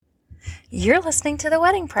You're listening to the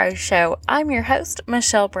Wedding Pros Show. I'm your host,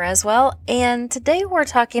 Michelle Braswell, and today we're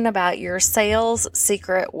talking about your sales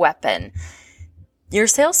secret weapon. Your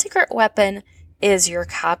sales secret weapon is your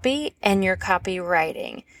copy and your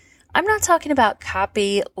copywriting. I'm not talking about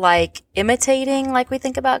copy like imitating, like we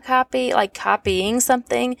think about copy, like copying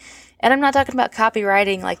something. And I'm not talking about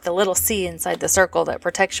copywriting like the little C inside the circle that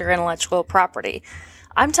protects your intellectual property.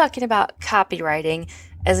 I'm talking about copywriting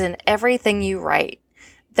as in everything you write.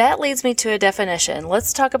 That leads me to a definition.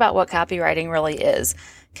 Let's talk about what copywriting really is.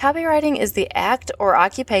 Copywriting is the act or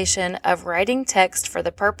occupation of writing text for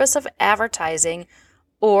the purpose of advertising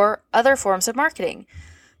or other forms of marketing.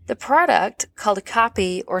 The product, called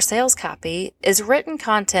copy or sales copy, is written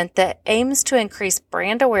content that aims to increase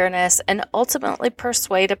brand awareness and ultimately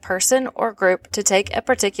persuade a person or group to take a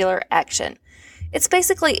particular action. It's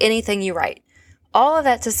basically anything you write. All of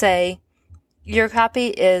that to say, your copy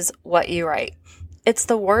is what you write. It's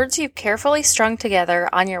the words you've carefully strung together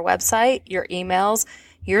on your website, your emails,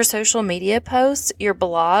 your social media posts, your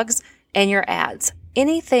blogs, and your ads.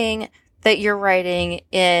 Anything that you're writing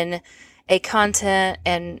in a content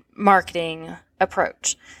and marketing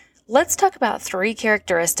approach. Let's talk about 3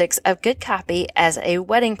 characteristics of good copy as a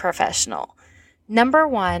wedding professional. Number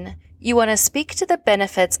 1, you want to speak to the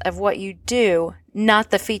benefits of what you do,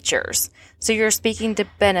 not the features. So you're speaking to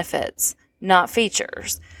benefits, not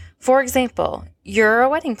features. For example, you're a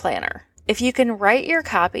wedding planner. If you can write your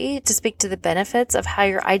copy to speak to the benefits of how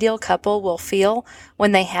your ideal couple will feel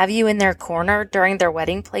when they have you in their corner during their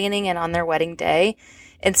wedding planning and on their wedding day,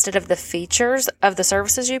 instead of the features of the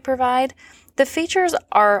services you provide, the features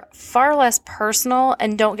are far less personal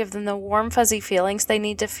and don't give them the warm, fuzzy feelings they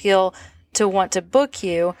need to feel to want to book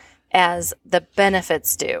you as the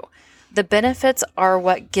benefits do. The benefits are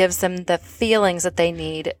what gives them the feelings that they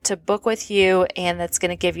need to book with you, and that's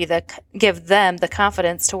going to give them the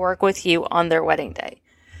confidence to work with you on their wedding day.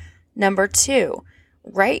 Number 2,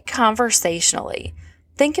 write conversationally.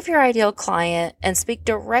 Think of your ideal client and speak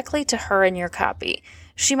directly to her in your copy.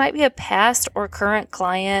 She might be a past or current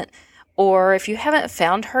client, or if you haven't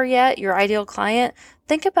found her yet, your ideal client,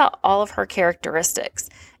 think about all of her characteristics.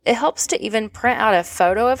 It helps to even print out a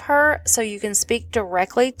photo of her so you can speak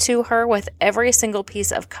directly to her with every single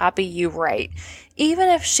piece of copy you write. Even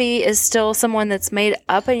if she is still someone that's made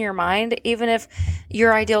up in your mind, even if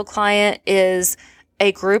your ideal client is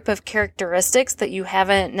a group of characteristics that you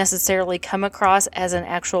haven't necessarily come across as an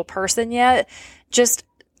actual person yet, just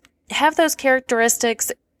have those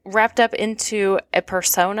characteristics wrapped up into a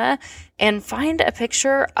persona and find a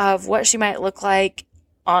picture of what she might look like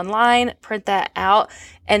online, print that out,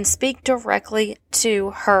 and speak directly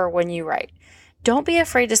to her when you write. Don't be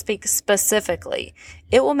afraid to speak specifically.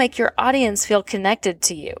 It will make your audience feel connected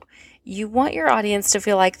to you. You want your audience to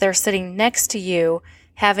feel like they're sitting next to you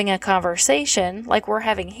having a conversation like we're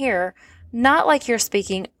having here, not like you're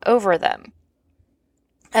speaking over them.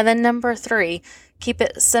 And then number 3, keep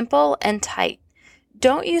it simple and tight.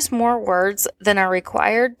 Don't use more words than are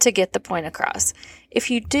required to get the point across. If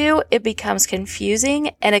you do, it becomes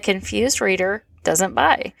confusing, and a confused reader doesn't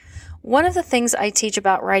buy. One of the things I teach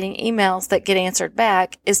about writing emails that get answered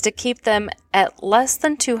back is to keep them at less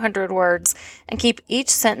than 200 words and keep each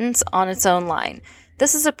sentence on its own line.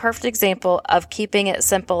 This is a perfect example of keeping it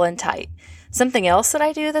simple and tight. Something else that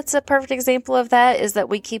I do that's a perfect example of that is that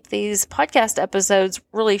we keep these podcast episodes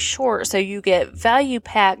really short so you get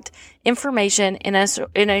value-packed information in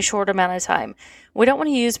a short amount of time. We don't want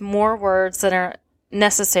to use more words than are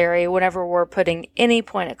necessary whenever we're putting any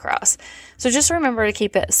point across. So just remember to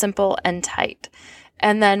keep it simple and tight.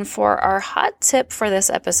 And then for our hot tip for this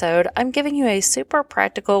episode, I'm giving you a super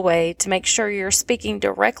practical way to make sure you're speaking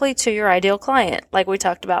directly to your ideal client, like we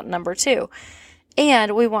talked about in number 2.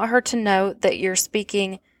 And we want her to know that you're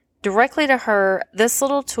speaking directly to her. This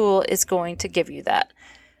little tool is going to give you that.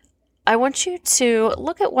 I want you to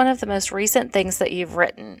look at one of the most recent things that you've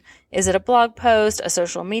written. Is it a blog post, a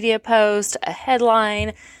social media post, a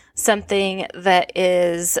headline, something that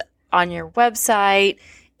is on your website,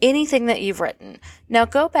 anything that you've written? Now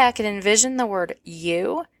go back and envision the word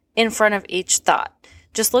you in front of each thought.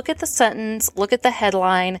 Just look at the sentence, look at the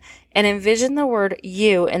headline, and envision the word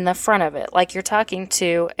you in the front of it, like you're talking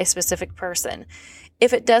to a specific person.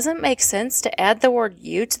 If it doesn't make sense to add the word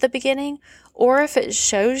you to the beginning, or if it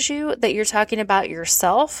shows you that you're talking about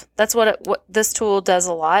yourself, that's what this tool does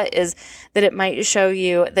a lot, is that it might show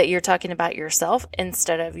you that you're talking about yourself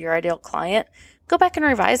instead of your ideal client. Go back and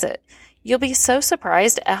revise it. You'll be so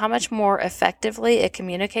surprised at how much more effectively it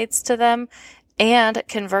communicates to them and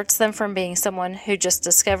converts them from being someone who just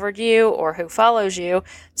discovered you or who follows you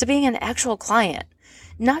to being an actual client.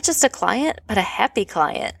 Not just a client, but a happy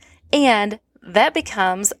client. And that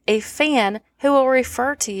becomes a fan who will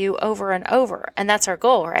refer to you over and over. And that's our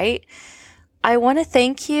goal, right? I want to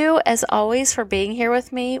thank you, as always, for being here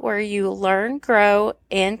with me, where you learn, grow,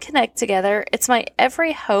 and connect together. It's my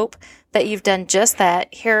every hope that you've done just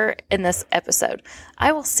that here in this episode.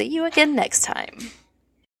 I will see you again next time.